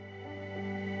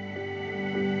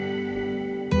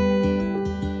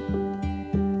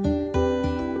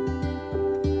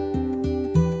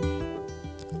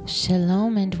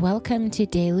Shalom and welcome to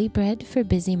Daily Bread for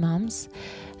Busy Moms,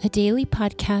 a daily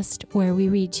podcast where we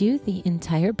read you the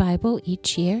entire Bible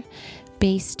each year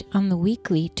based on the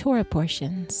weekly Torah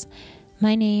portions.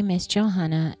 My name is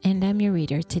Johanna and I'm your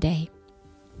reader today.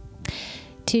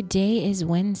 Today is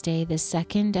Wednesday, the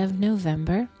 2nd of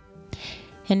November,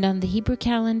 and on the Hebrew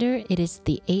calendar it is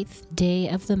the 8th day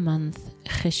of the month,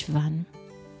 Cheshvan.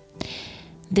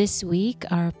 This week,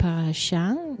 our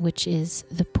parasha, which is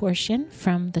the portion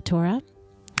from the Torah,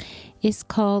 is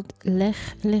called Lech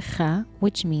Lecha,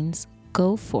 which means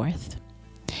go forth.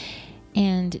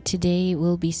 And today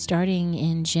we'll be starting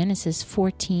in Genesis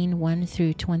 14, 1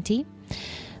 through 20.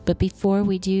 But before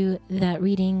we do that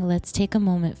reading, let's take a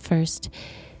moment first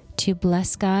to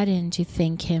bless God and to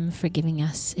thank Him for giving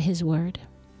us His word.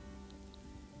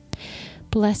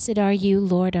 Blessed are you,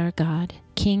 Lord our God,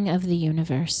 King of the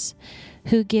universe,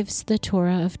 who gives the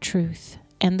Torah of truth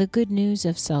and the good news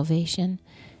of salvation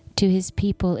to His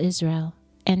people Israel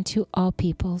and to all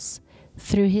peoples,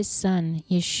 through His Son,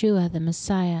 Yeshua the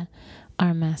Messiah,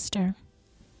 our Master.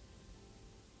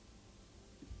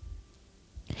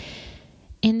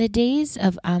 In the days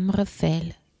of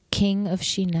Amraphel, king of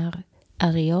Shinar,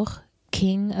 Arioch,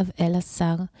 king of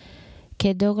Elasar,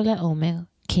 Kedorlaomer,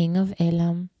 king of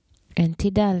Elam, and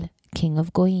Tidal, king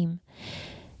of Goyim,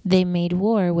 they made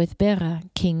war with Bera,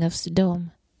 king of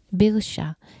Sodom,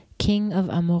 Birsha, king of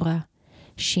Amorah,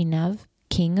 Shinav,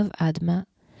 king of Admah,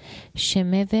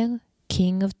 Shemever,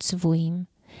 king of Tzvuim,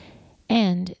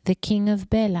 and the king of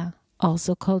Bela,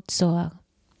 also called Zoar.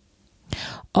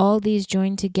 All these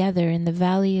joined together in the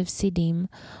valley of Siddim,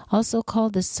 also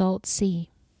called the Salt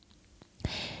Sea.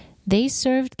 They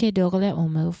served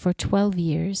Kedorlaomer for 12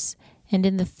 years, and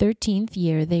in the 13th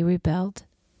year they rebelled.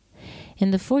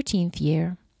 In the 14th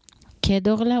year,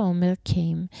 Kedorlaomer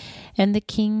came, and the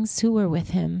kings who were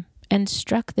with him, and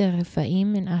struck the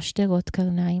Rephaim in Ashterot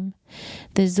Karnaim,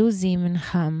 the Zuzim in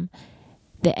Ham,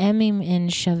 the Emim in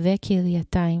Shaveh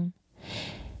Kiryatayim,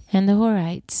 and the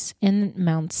Horites in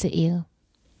Mount Seir,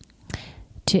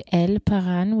 to El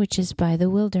Paran, which is by the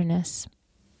wilderness.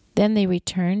 Then they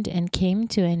returned and came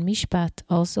to En Mishpat,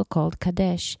 also called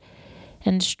Kadesh,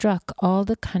 and struck all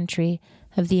the country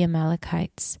of the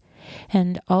Amalekites,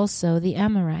 and also the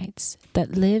Amorites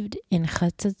that lived in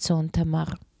Chatzatzon Tamar.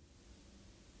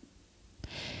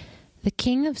 The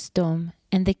king of Sodom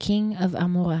and the king of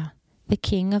Amorah, the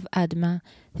king of Admah,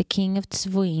 the king of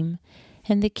Tzvuim,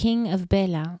 and the king of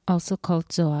Bela, also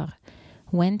called Zoar,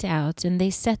 went out, and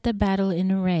they set the battle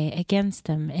in array against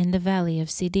them in the valley of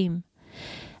Siddim,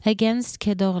 against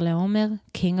Kedorlaomer,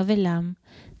 king of Elam,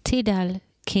 Tidal,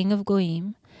 king of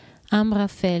Goyim,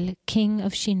 Amraphel, king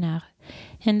of Shinar,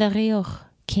 and Arioch,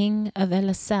 king of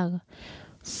Elasar,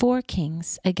 4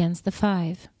 kings against the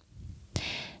 5.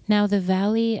 Now the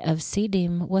valley of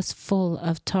Siddim was full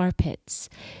of tar pits,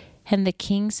 and the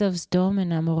kings of Sodom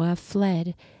and Amorah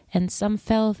fled, and some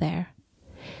fell there.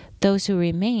 Those who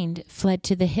remained fled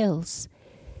to the hills.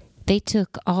 They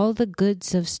took all the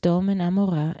goods of Sodom and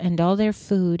Amorah and all their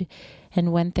food,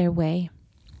 and went their way.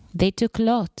 They took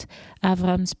Lot,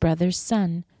 Avram's brother's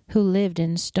son, who lived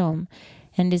in Sodom,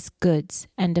 and his goods,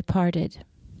 and departed.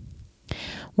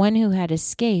 One who had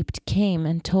escaped came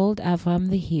and told Avram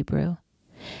the Hebrew.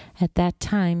 At that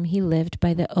time he lived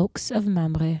by the oaks of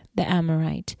Mamre, the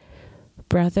Amorite,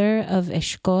 brother of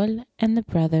Eshcol and the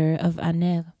brother of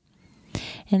Aner,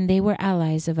 and they were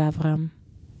allies of Avram.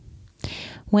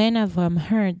 When Avram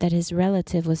heard that his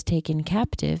relative was taken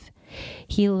captive,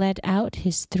 he led out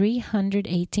his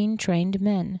 318 trained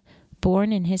men,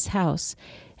 born in his house,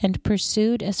 and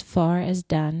pursued as far as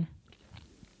Dan.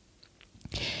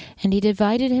 And he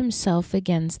divided himself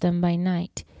against them by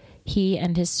night, he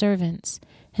and his servants,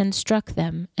 and struck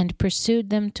them, and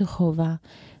pursued them to Hova,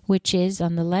 which is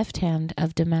on the left hand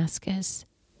of Damascus.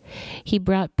 He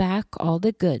brought back all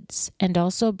the goods, and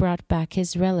also brought back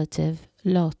his relative,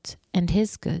 Lot, and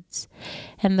his goods,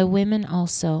 and the women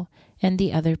also, and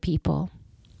the other people.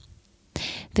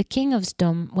 The king of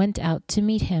Sodom went out to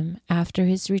meet him after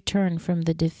his return from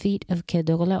the defeat of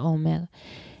Kedorlaomer,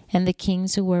 and the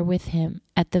kings who were with him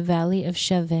at the valley of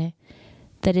Shaveh,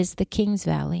 that is the king's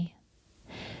valley.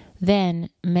 Then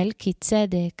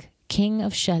Melchizedek, king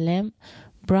of Shalem,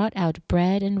 brought out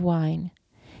bread and wine.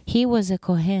 He was a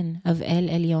Kohen of El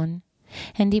Elyon,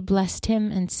 and he blessed him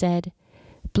and said,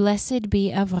 Blessed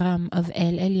be Avram of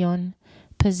El Elyon,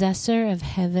 possessor of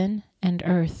heaven and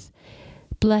earth.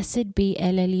 Blessed be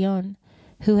El Elyon,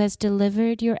 who has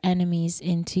delivered your enemies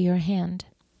into your hand.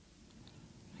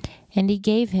 And he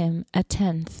gave him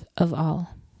 1/10 of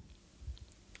all.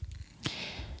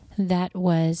 That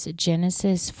was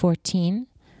Genesis 14,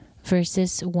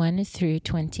 verses 1 through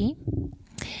 20.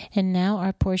 And now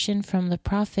our portion from the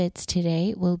prophets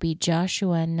today will be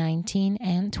Joshua 19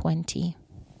 and 20.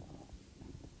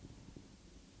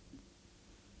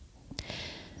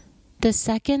 The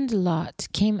second lot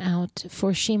came out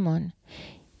for Shimon,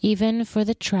 even for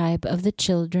the tribe of the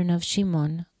children of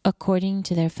Shimon, according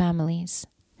to their families.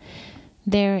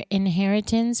 Their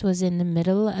inheritance was in the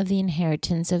middle of the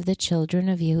inheritance of the children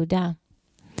of Yehudah.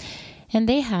 And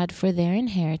they had for their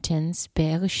inheritance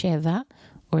Be'er Sheva,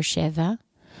 or Sheva,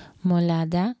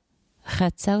 Molada,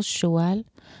 Chatzar Shual,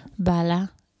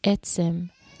 Bala,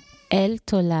 Etzem, El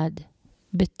Tolad,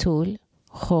 Betul,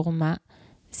 Chorma,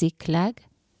 Ziklag,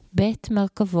 Bet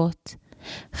Merkavot,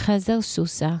 Chazer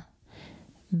Susa,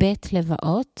 Bet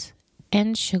Levaot,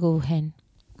 and Sheruhen.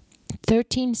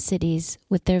 13 cities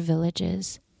with their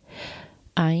villages.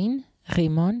 Ain,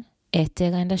 Rimon,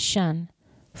 Eter, and Ashan.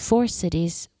 4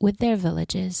 cities with their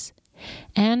villages.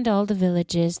 And all the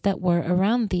villages that were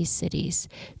around these cities,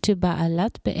 to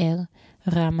Baalat Be'er,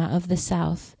 Rama of the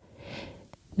south.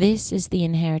 This is the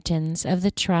inheritance of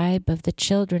the tribe of the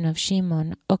children of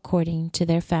Shimon, according to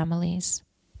their families.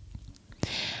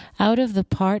 Out of the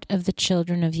part of the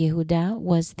children of Yehudah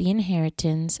was the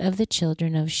inheritance of the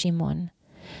children of Shimon.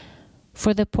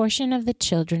 For the portion of the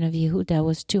children of Yehudah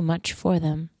was too much for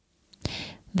them.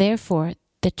 Therefore,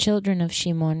 the children of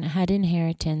Shimon had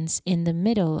inheritance in the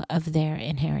middle of their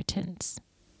inheritance.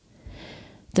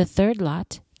 The third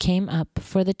lot came up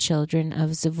for the children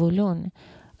of Zevulun,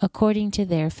 according to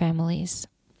their families.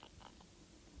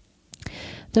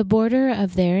 The border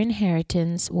of their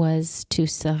inheritance was to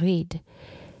Sarid.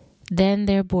 Then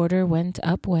their border went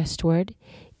up westward,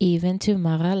 even to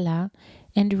Maralah,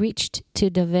 and reached to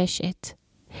Daveshet.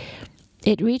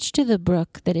 It reached to the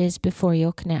brook that is before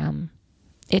Yokneam.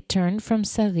 It turned from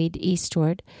Sarid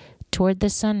eastward, toward the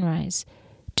sunrise,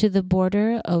 to the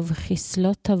border of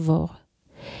Chislot Tavor.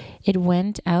 It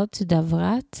went out to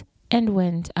Davrat, and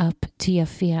went up to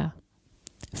Yafia.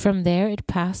 From there it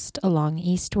passed along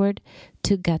eastward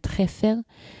to Gat Hefer,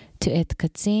 to Et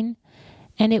Katzin,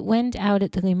 and it went out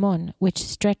at Rimon, which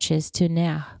stretches to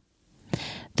Neah.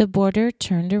 The border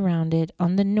turned around it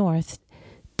on the north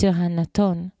to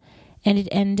Hanaton, and it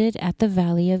ended at the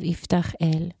valley of Iftach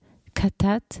El,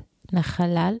 Katat,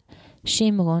 Nachalal,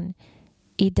 Shimron,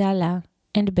 Idala,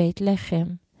 and Beit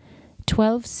Lechem,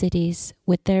 12 cities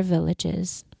with their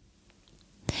villages.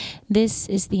 This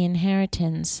is the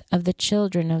inheritance of the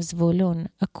children of Zvulun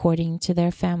according to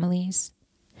their families.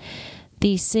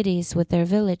 These cities with their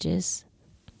villages.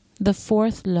 The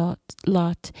fourth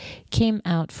lot came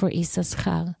out for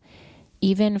Issachar,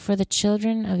 even for the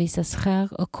children of Issachar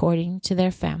according to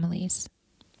their families.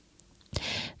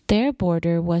 Their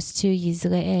border was to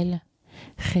Yisrael,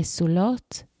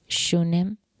 Chesulot,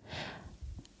 Shunem,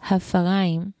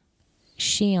 Hafaraim,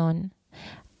 Shion,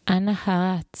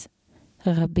 Anaharat,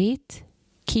 Rabit,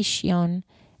 Kishion,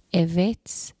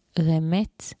 Evetz,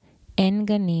 Remet,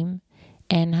 En-Ganim,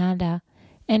 En-Hada,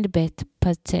 and Bet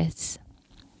Patetz.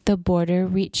 The border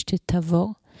reached to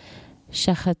Tavor,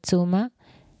 Shachatzuma,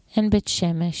 and Bet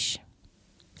Shemesh.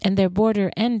 And their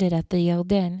border ended at the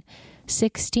Yarden,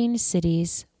 16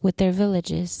 cities with their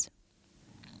villages.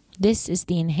 This is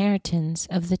the inheritance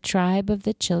of the tribe of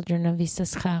the children of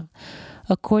Issachar,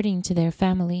 according to their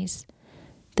families,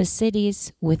 the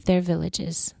cities with their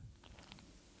villages.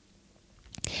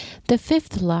 The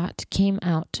fifth lot came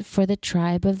out for the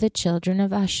tribe of the children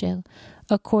of Asher,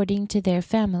 according to their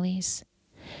families.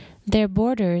 Their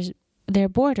border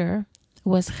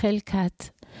was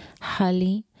Chelkat,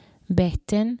 Hali,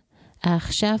 Beten,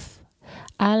 Achshaf,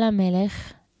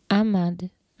 Alamelech,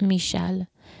 Amad, Mishal,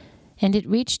 and it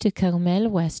reached to Carmel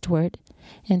westward,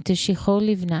 and to Shichol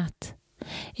Livnat.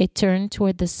 It turned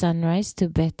toward the sunrise to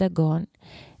Bet Agon,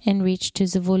 and reached to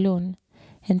Zevulun,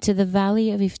 and to the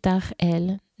valley of Iftach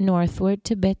El, northward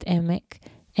to Bet Emek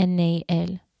and Nei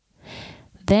El.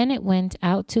 Then it went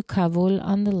out to Kavul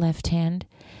on the left hand,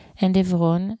 and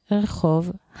Evron,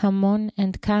 Rehov, Hamon,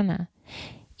 and Kana,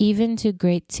 even to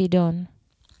Great Sidon.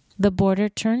 The border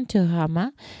turned to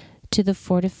Ramah, to the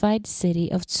fortified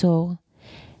city of Tzor,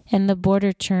 and the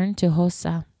border turned to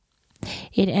Hosa.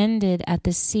 It ended at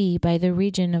the sea by the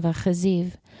region of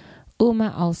Achaziv,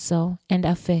 Uma also, and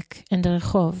Afek, and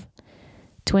Rehov,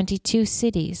 22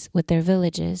 cities with their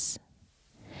villages.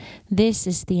 This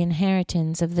is the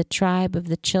inheritance of the tribe of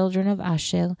the children of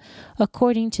Asher,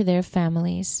 according to their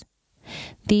families.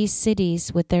 These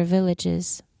cities with their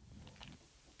villages.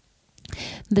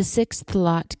 The sixth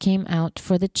lot came out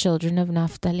for the children of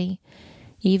Naphtali,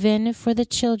 even for the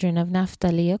children of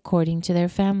Naphtali according to their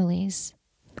families.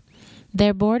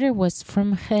 Their border was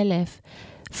from Chelef,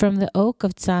 from the oak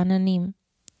of Tzananim,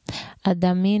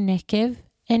 Adami Nekev,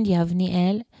 and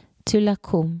Yavniel to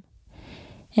Lakum.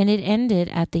 And it ended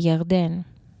at the Yarden.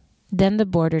 Then the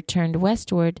border turned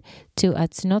westward to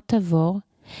Atznot Tavor,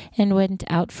 and went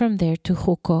out from there to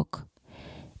Hukok.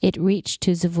 It reached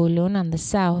to Zevulun on the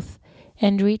south,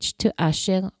 and reached to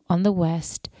Asher on the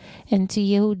west, and to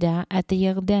Yehudah at the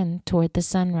Yarden toward the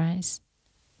sunrise.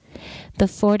 The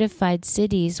fortified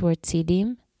cities were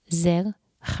Tzidim, Zer,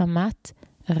 Hamat,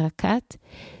 Rakat,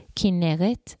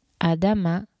 Kinneret,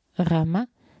 Adama, Rama,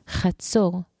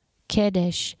 Chatzor,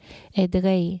 Kedesh,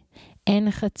 Edrei,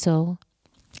 En Chatzor,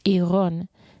 Iron,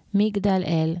 Migdal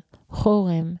El,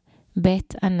 Horem,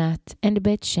 Bet Anat, and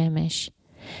Bet Shemesh,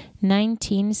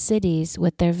 19 cities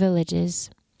with their villages.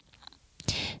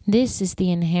 This is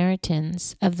the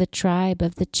inheritance of the tribe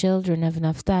of the children of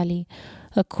Naphtali,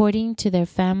 according to their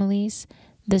families,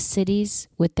 the cities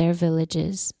with their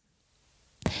villages.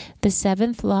 The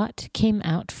seventh lot came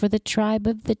out for the tribe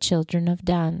of the children of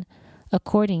Dan,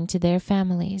 according to their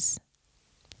families.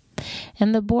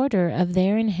 And the border of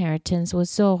their inheritance was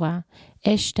Zorah,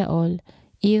 Eshtaol,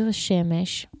 Ir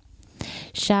Shemesh,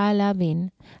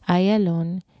 Sha'alabin,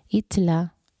 Ayalon,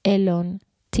 Itla, Elon,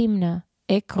 Timna,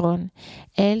 Ekron,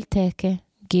 El Teke,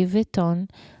 Giveton,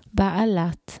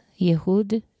 Baalat,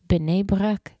 Yehud, Bnei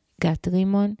Brak, Gat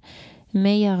Rimon,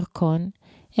 Meyarkon,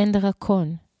 and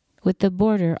Rakon, with the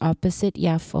border opposite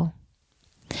Yaffo.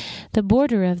 The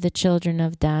border of the children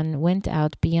of Dan went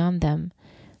out beyond them,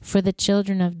 for the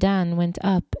children of Dan went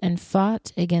up and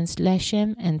fought against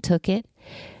Leshem and took it,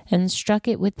 and struck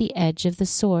it with the edge of the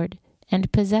sword,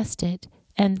 and possessed it,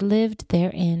 and lived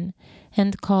therein,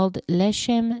 and called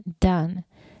Leshem Dan,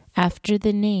 after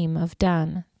the name of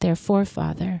Dan, their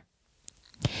forefather.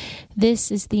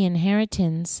 This is the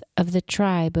inheritance of the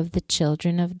tribe of the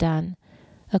children of Dan,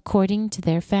 according to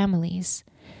their families,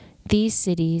 these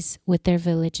cities with their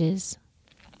villages.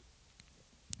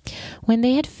 When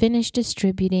they had finished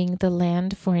distributing the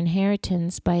land for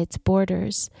inheritance by its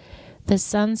borders, the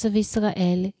sons of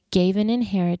Israel gave an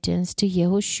inheritance to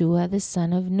Yehoshua the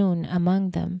son of Nun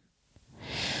among them.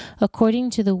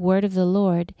 According to the word of the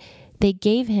Lord, they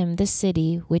gave him the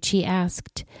city which he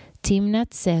asked,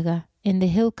 Timnat Serah, in the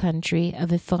hill country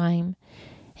of Ephraim,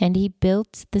 and he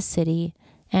built the city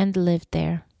and lived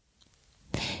there.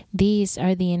 These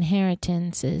are the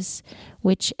inheritances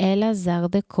which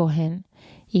Elazar the Kohen,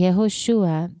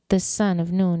 Yehoshua the son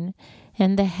of Nun,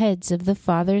 and the heads of the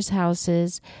fathers'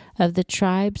 houses of the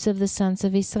tribes of the sons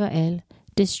of Israel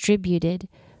distributed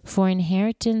for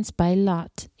inheritance by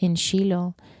lot in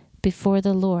Shiloh before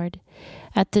the Lord,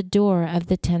 at the door of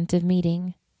the tent of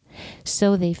meeting.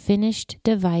 So they finished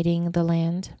dividing the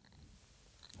land.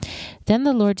 Then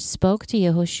the Lord spoke to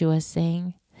Yehoshua,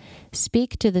 saying,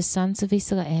 Speak to the sons of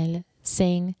Israel,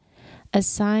 saying,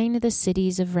 Assign the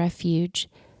cities of refuge,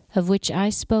 of which I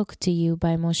spoke to you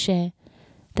by Moshe,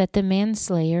 that the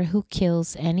manslayer who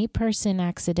kills any person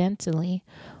accidentally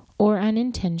or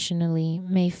unintentionally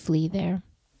may flee there.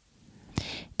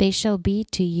 They shall be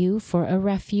to you for a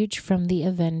refuge from the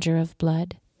avenger of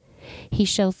blood. He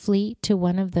shall flee to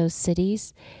one of those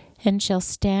cities, and shall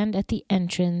stand at the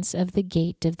entrance of the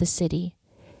gate of the city,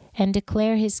 and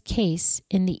declare his case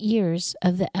in the ears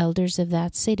of the elders of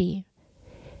that city.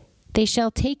 They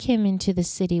shall take him into the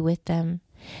city with them,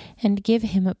 and give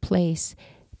him a place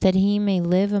that he may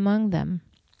live among them.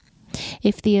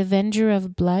 If the avenger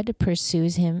of blood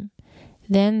pursues him,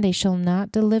 then they shall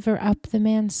not deliver up the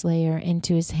manslayer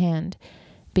into his hand,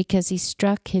 because he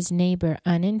struck his neighbor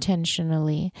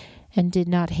unintentionally and did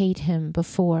not hate him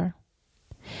before.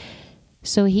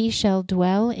 So he shall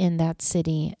dwell in that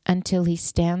city until he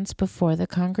stands before the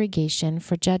congregation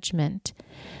for judgment,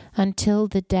 until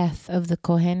the death of the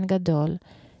Kohen Gadol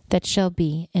that shall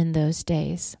be in those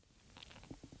days.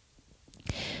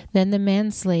 Then the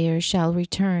manslayer shall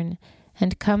return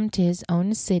and come to his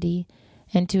own city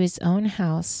and to his own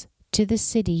house, to the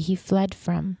city he fled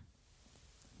from.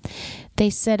 They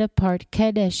set apart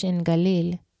Kedesh in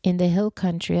Galil, in the hill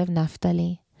country of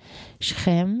Naphtali,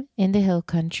 Shechem in the hill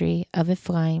country of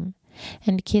Ephraim,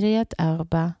 and Kiryat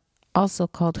Arba, also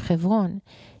called Hebron,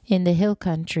 in the hill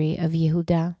country of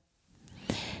Yehudah.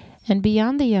 And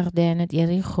beyond the Yarden at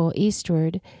Yericho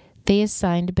eastward, they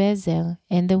assigned Bezer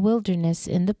and the wilderness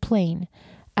in the plain,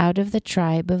 out of the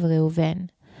tribe of Reuven,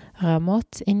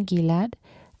 Ramoth in Gilad,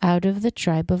 out of the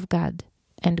tribe of Gad,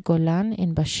 and Golan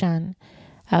in Bashan,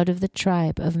 out of the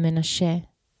tribe of Menashe.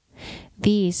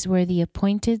 These were the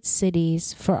appointed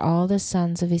cities for all the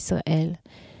sons of Israel,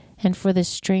 and for the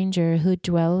stranger who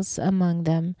dwells among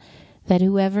them, that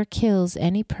whoever kills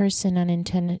any person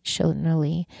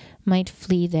unintentionally might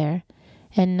flee there,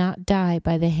 and not die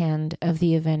by the hand of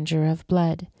the avenger of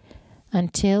blood,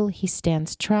 until he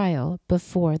stands trial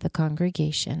before the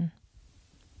congregation.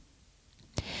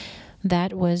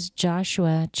 That was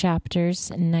Joshua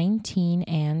chapters 19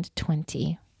 and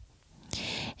 20.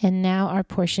 And now our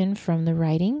portion from the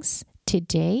writings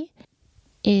today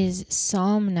is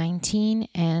Psalm 19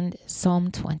 and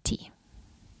Psalm 20.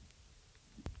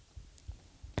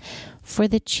 For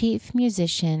the chief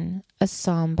musician, a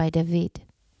psalm by David.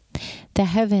 The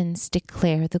heavens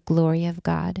declare the glory of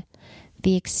God.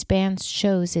 The expanse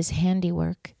shows his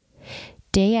handiwork.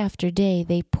 Day after day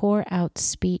they pour out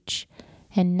speech,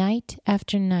 and night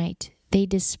after night they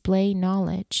display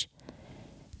knowledge.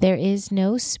 There is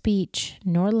no speech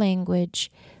nor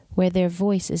language where their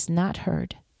voice is not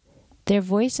heard. Their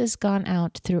voice has gone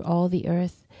out through all the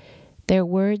earth, their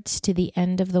words to the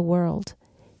end of the world.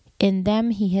 In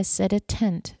them he has set a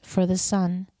tent for the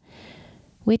sun,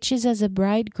 which is as a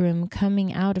bridegroom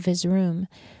coming out of his room,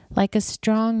 like a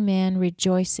strong man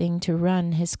rejoicing to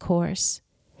run his course.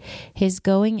 His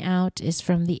going out is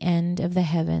from the end of the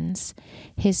heavens,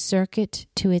 his circuit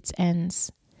to its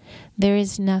ends. There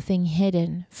is nothing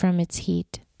hidden from its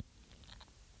heat.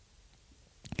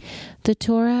 The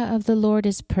Torah of the Lord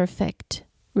is perfect,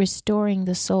 restoring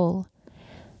the soul.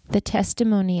 The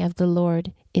testimony of the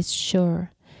Lord is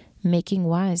sure, making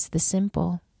wise the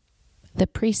simple. The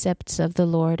precepts of the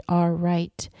Lord are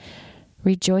right,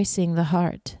 rejoicing the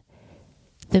heart.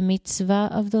 The mitzvah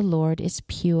of the Lord is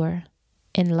pure,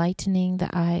 enlightening the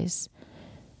eyes.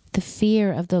 The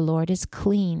fear of the Lord is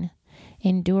clean,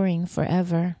 enduring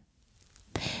forever.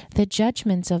 The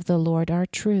judgments of the Lord are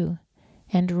true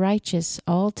and righteous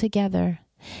altogether.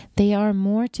 They are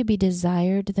more to be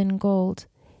desired than gold,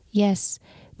 yes,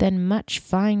 than much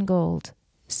fine gold,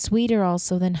 sweeter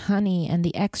also than honey and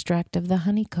the extract of the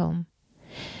honeycomb.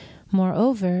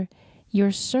 Moreover,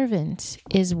 your servant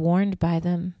is warned by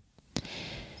them.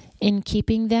 In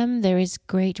keeping them there is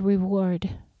great reward.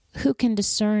 Who can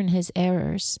discern his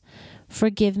errors?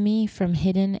 Forgive me from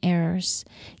hidden errors.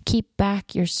 Keep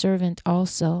back your servant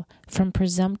also from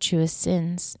presumptuous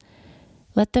sins.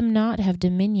 Let them not have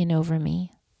dominion over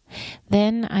me.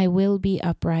 Then I will be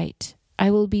upright. I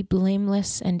will be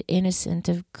blameless and innocent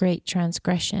of great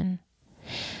transgression.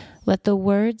 Let the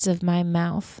words of my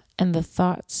mouth and the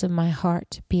thoughts of my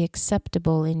heart be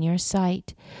acceptable in your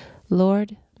sight,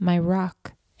 Lord, my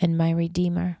rock and my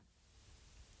redeemer.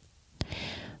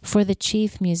 For the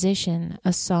chief musician,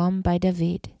 a psalm by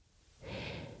David.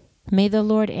 May the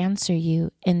Lord answer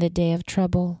you in the day of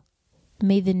trouble.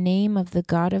 May the name of the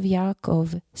God of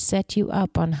Yaakov set you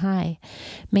up on high.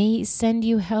 May he send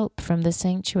you help from the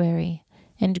sanctuary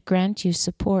and grant you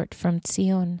support from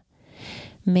Zion.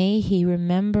 May he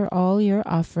remember all your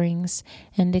offerings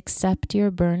and accept your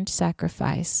burnt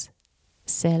sacrifice.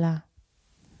 Selah.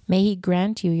 May he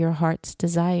grant you your heart's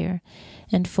desire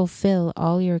and fulfill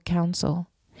all your counsel.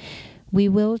 We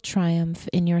will triumph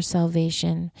in your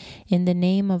salvation. In the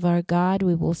name of our God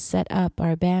we will set up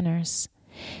our banners.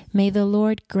 May the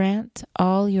Lord grant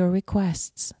all your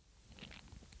requests.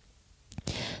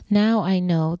 Now I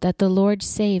know that the Lord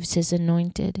saves his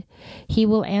anointed. He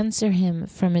will answer him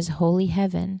from his holy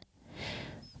heaven.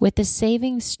 With the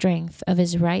saving strength of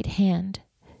his right hand,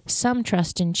 some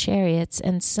trust in chariots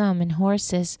and some in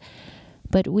horses,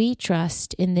 but we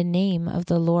trust in the name of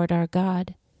the Lord our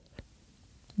God.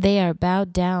 They are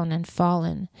bowed down and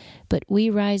fallen, but we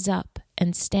rise up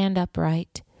and stand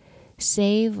upright.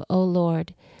 Save, O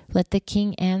Lord, let the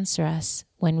King answer us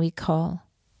when we call.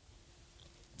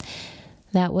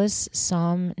 That was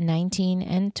Psalm 19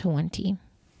 and 20.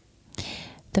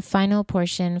 The final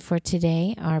portion for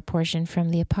today, our portion from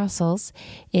the Apostles,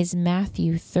 is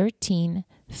Matthew 13,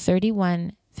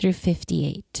 31 through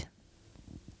 58.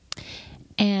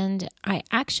 And I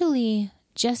actually,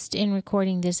 just in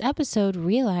recording this episode,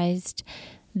 realized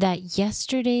that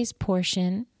yesterday's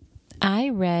portion, I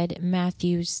read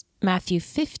Matthew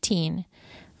 15,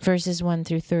 verses 1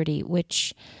 through 30,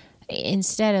 which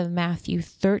instead of Matthew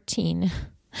 13,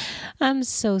 I'm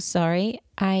so sorry,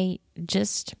 I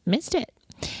just missed it.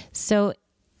 So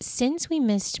since we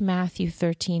missed Matthew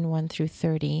 13, 1 through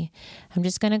 30, I'm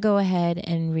just going to go ahead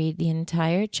and read the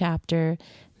entire chapter,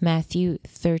 Matthew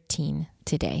 13,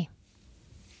 today.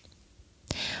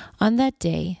 On that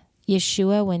day,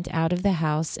 Yeshua went out of the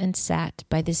house and sat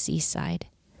by the seaside.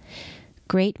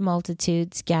 Great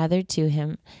multitudes gathered to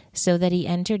him, so that he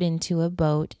entered into a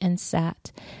boat and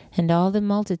sat, and all the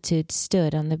multitude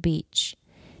stood on the beach.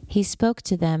 He spoke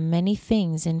to them many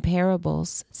things in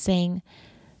parables, saying,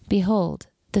 Behold,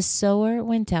 the sower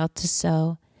went out to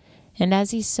sow, and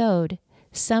as he sowed,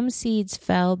 some seeds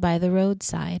fell by the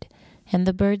roadside, and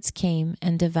the birds came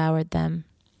and devoured them.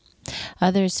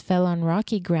 Others fell on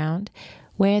rocky ground,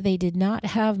 where they did not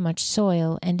have much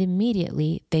soil, and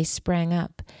immediately they sprang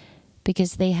up,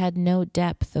 because they had no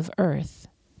depth of earth.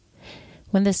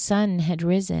 When the sun had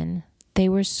risen, they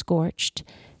were scorched,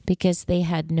 because they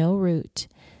had no root.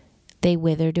 They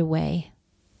withered away.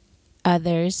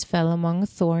 Others fell among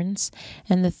thorns,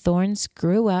 and the thorns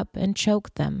grew up and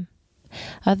choked them.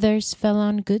 Others fell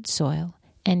on good soil,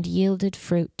 and yielded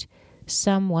fruit,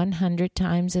 some 100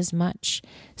 times as much,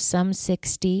 some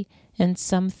 60, and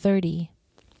some 30.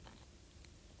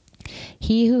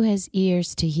 He who has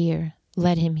ears to hear,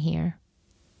 let him hear.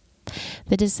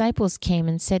 The disciples came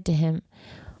and said to him,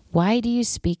 "Why do you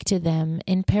speak to them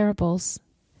in parables?"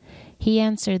 He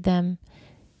answered them,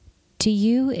 "To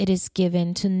you it is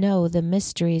given to know the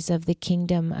mysteries of the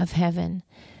kingdom of heaven,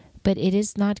 but it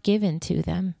is not given to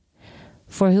them.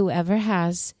 For whoever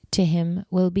has, to him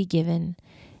will be given,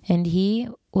 and he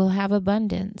will have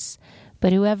abundance.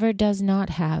 But whoever does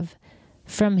not have,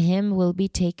 from him will be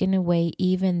taken away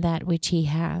even that which he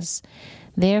has.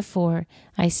 Therefore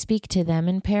I speak to them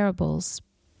in parables,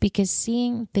 because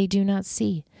seeing they do not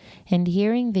see, and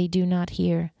hearing they do not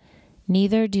hear,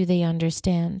 neither do they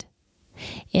understand.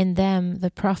 In them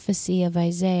the prophecy of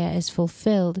Isaiah is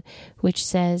fulfilled, which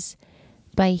says,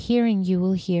 'By hearing you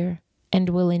will hear, and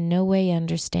will in no way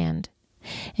understand.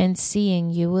 And seeing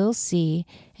you will see,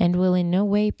 and will in no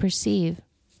way perceive.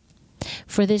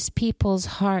 For this people's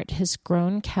heart has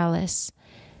grown callous.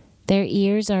 Their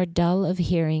ears are dull of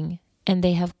hearing, and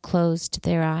they have closed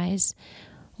their eyes.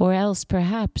 Or else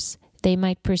perhaps they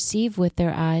might perceive with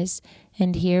their eyes,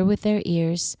 and hear with their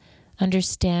ears,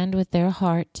 understand with their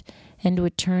heart, and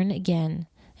would turn again,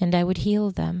 and I would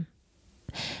heal them.'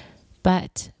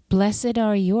 But blessed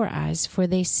are your eyes, for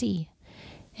they see,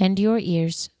 and your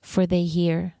ears, for they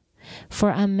hear.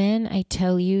 For amen, I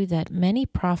tell you that many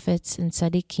prophets and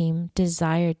Tzaddikim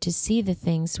desired to see the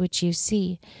things which you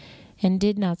see, and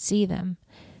did not see them,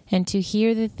 and to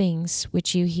hear the things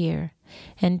which you hear,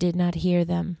 and did not hear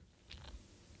them.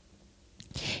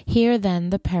 Hear then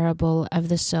the parable of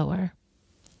the sower.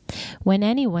 When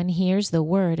anyone hears the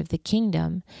word of the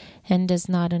kingdom, and does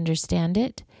not understand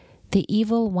it, the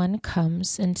evil one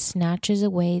comes and snatches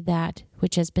away that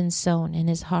which has been sown in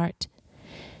his heart.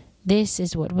 This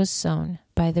is what was sown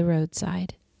by the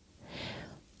roadside.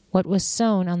 What was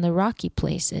sown on the rocky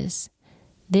places,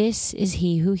 this is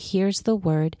he who hears the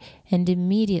word and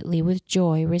immediately with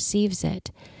joy receives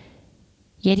it.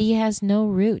 Yet he has no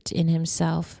root in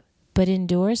himself, but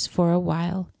endures for a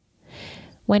while.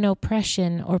 When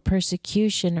oppression or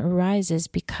persecution arises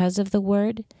because of the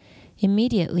word,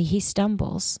 immediately he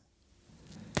stumbles.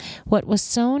 What was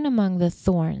sown among the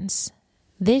thorns,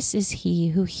 this is he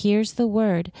who hears the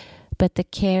word, but the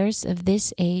cares of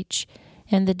this age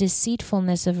and the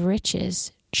deceitfulness of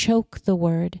riches choke the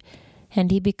word,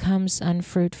 and he becomes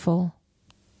unfruitful.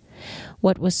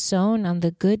 What was sown on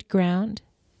the good ground,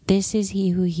 this is he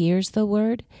who hears the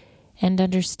word and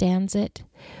understands it,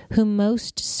 who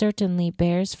most certainly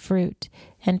bears fruit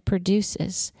and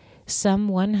produces, some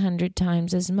 100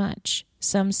 times as much,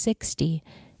 some 60,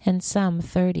 and some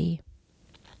 30.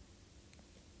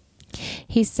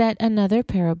 He set another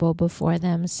parable before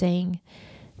them, saying,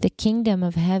 "The kingdom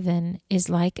of heaven is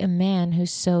like a man who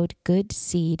sowed good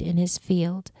seed in his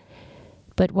field.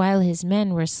 But while his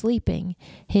men were sleeping,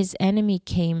 his enemy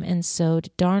came and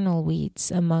sowed darnel weeds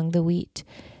among the wheat,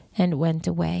 and went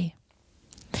away.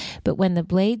 But when the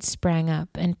blades sprang up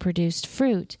and produced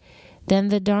fruit, then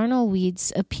the darnel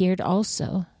weeds appeared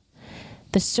also.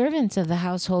 The servants of the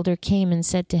householder came and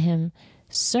said to him,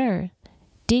 'Sir,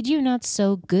 did you not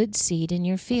sow good seed in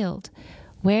your field?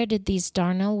 Where did these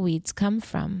darnel weeds come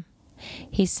from?'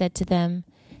 He said to them,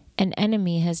 'An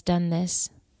enemy has done this.'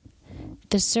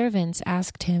 The servants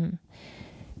asked him,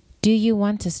 'Do you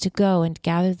want us to go and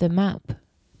gather them up?'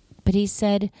 But he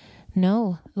said,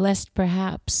 'No, lest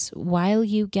perhaps, while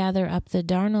you gather up the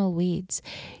darnel weeds,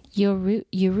 you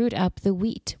root up the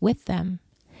wheat with them.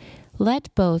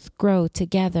 Let both grow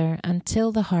together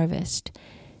until the harvest.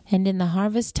 And in the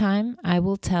harvest time I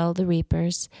will tell the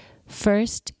reapers,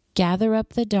 first gather up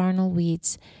the darnel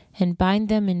weeds and bind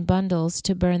them in bundles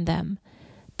to burn them,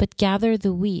 but gather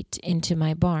the wheat into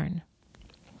my barn.'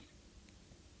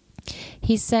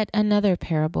 He set another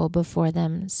parable before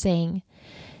them, saying,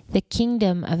 'The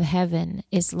kingdom of heaven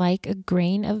is like a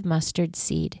grain of mustard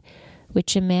seed,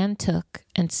 which a man took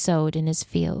and sowed in his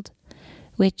field,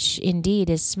 which indeed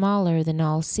is smaller than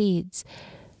all seeds.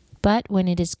 But when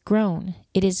it is grown,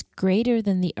 it is greater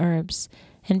than the herbs,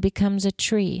 and becomes a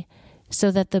tree, so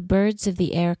that the birds of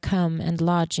the air come and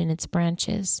lodge in its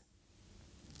branches.'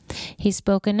 He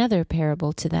spoke another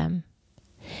parable to them.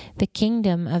 The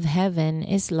kingdom of heaven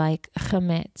is like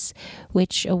chametz,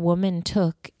 which a woman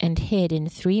took and hid in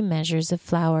 3 measures of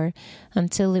flour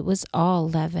until it was all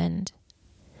leavened.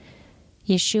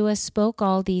 Yeshua spoke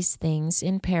all these things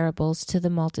in parables to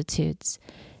the multitudes,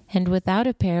 and without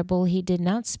a parable he did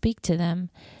not speak to them,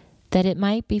 that it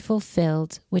might be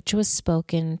fulfilled which was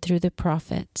spoken through the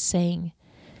prophet, saying,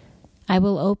 I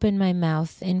will open my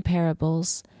mouth in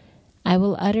parables, I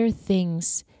will utter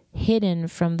things hidden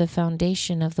from the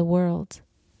foundation of the world.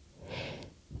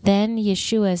 Then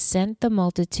Yeshua sent the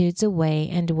multitudes away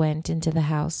and went into the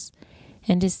house,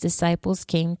 and his disciples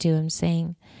came to him,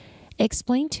 saying,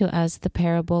 Explain to us the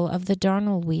parable of the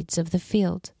darnel weeds of the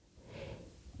field.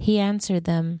 He answered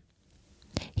them,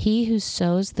 He who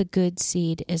sows the good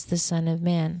seed is the Son of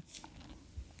Man.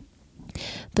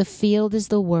 The field is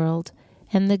the world,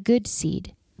 and the good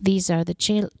seed, these are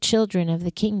the children of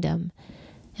the kingdom,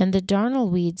 and the darnel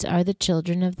weeds are the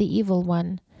children of the evil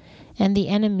one, and the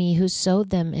enemy who sowed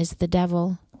them is the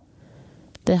devil.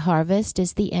 The harvest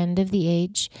is the end of the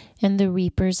age, and the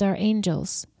reapers are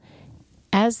angels.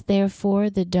 As therefore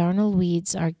the darnel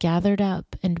weeds are gathered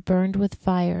up and burned with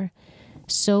fire,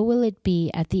 so will it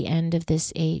be at the end of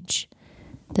this age.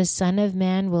 The Son of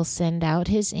Man will send out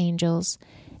his angels,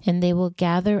 and they will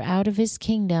gather out of his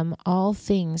kingdom all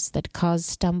things that cause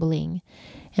stumbling,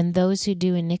 and those who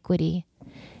do iniquity,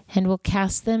 and will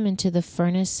cast them into the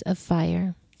furnace of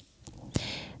fire.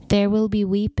 There will be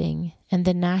weeping and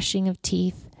the gnashing of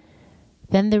teeth.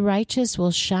 Then the righteous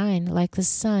will shine like the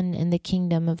sun in the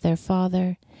kingdom of their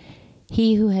Father.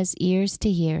 He who has ears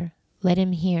to hear, let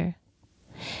him hear.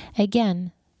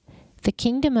 Again, the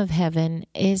kingdom of heaven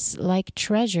is like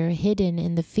treasure hidden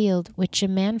in the field, which a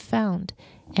man found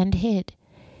and hid.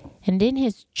 And in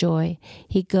his joy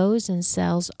he goes and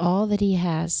sells all that he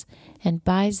has and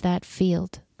buys that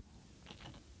field.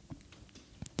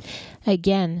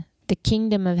 Again, the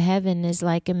kingdom of heaven is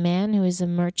like a man who is a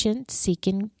merchant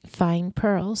seeking fine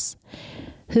pearls,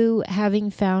 who, having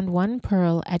found one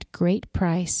pearl at great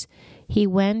price, he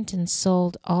went and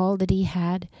sold all that he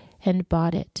had and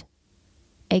bought it.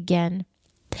 Again,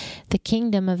 the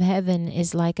kingdom of heaven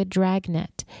is like a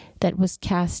dragnet that was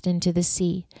cast into the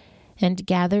sea, and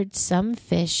gathered some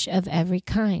fish of every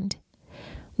kind,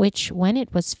 which when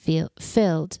it was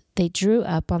filled, they drew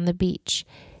up on the beach,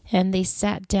 and they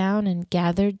sat down and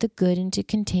gathered the good into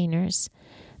containers,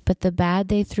 but the bad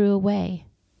they threw away.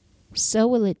 So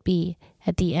will it be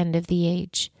at the end of the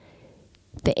age.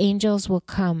 The angels will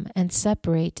come and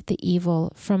separate the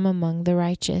evil from among the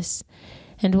righteous,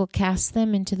 and will cast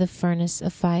them into the furnace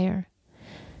of fire.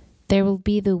 There will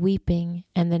be the weeping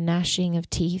and the gnashing of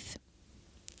teeth.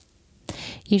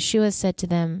 Yeshua said to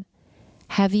them,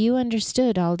 Have you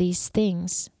understood all these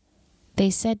things? They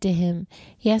said to him,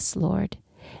 Yes, Lord.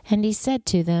 And he said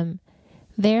to them,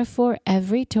 Therefore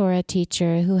every Torah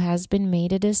teacher who has been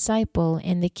made a disciple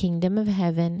in the kingdom of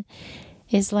heaven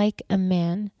is like a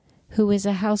man who is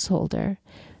a householder,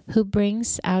 who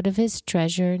brings out of his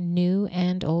treasure new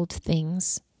and old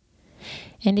things.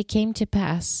 And it came to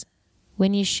pass,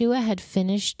 when Yeshua had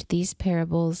finished these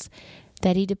parables,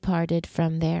 that he departed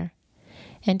from there.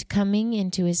 And coming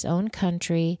into his own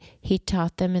country, he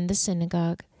taught them in the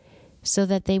synagogue, so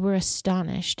that they were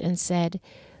astonished and said,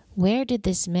 Where did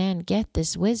this man get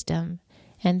this wisdom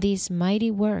and these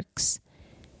mighty works?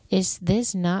 Is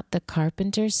this not the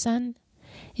carpenter's son?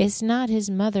 Is not his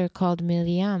mother called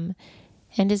Miriam,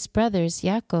 and his brothers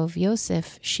Yaakov,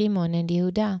 Yosef, Shimon, and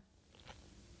Yehudah?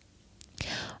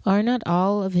 Are not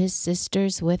all of his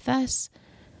sisters with us?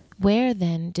 Where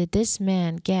then did this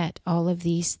man get all of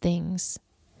these things?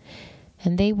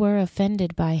 And they were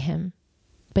offended by him.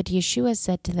 But Yeshua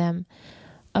said to them,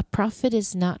 A prophet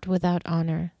is not without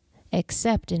honor,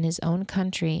 except in his own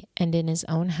country and in his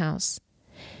own house.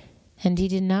 And he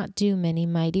did not do many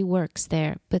mighty works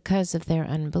there because of their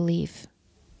unbelief.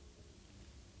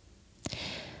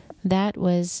 That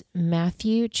was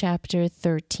Matthew chapter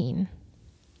 13.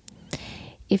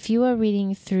 If you are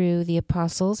reading through the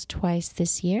Apostles twice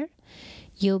this year,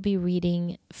 you'll be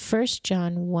reading 1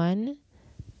 John 1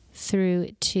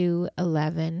 through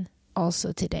 2:11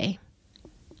 also today.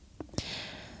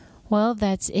 Well,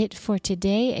 that's it for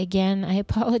today. Again, I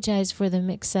apologize for the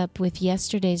mix-up with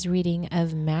yesterday's reading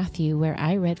of Matthew, where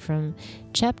I read from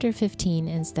chapter 15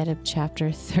 instead of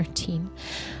chapter 13.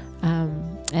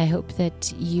 I hope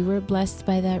that you were blessed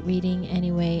by that reading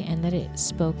anyway, and that it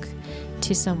spoke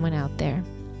to someone out there.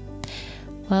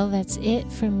 Well, that's it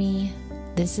for me.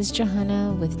 This is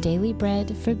Johanna with Daily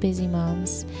Bread for Busy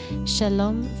Moms.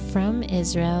 Shalom from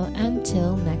Israel.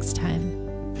 Until next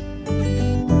time.